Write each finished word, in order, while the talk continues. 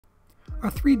Are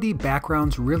 3D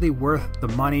backgrounds really worth the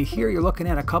money? Here you're looking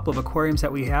at a couple of aquariums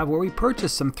that we have where we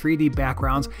purchased some 3D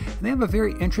backgrounds, and they have a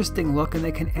very interesting look and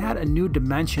they can add a new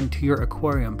dimension to your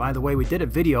aquarium. By the way, we did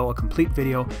a complete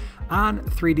video on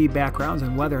 3D backgrounds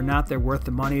and whether or not they're worth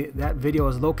the money. That video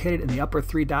is located in the upper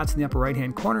three dots in the upper right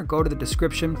hand corner. Go to the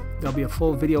description, there'll be a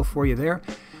full video for you there.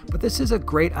 But this is a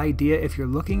great idea if you're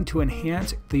looking to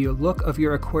enhance the look of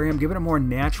your aquarium, give it a more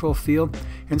natural feel,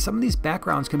 and some of these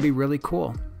backgrounds can be really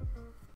cool.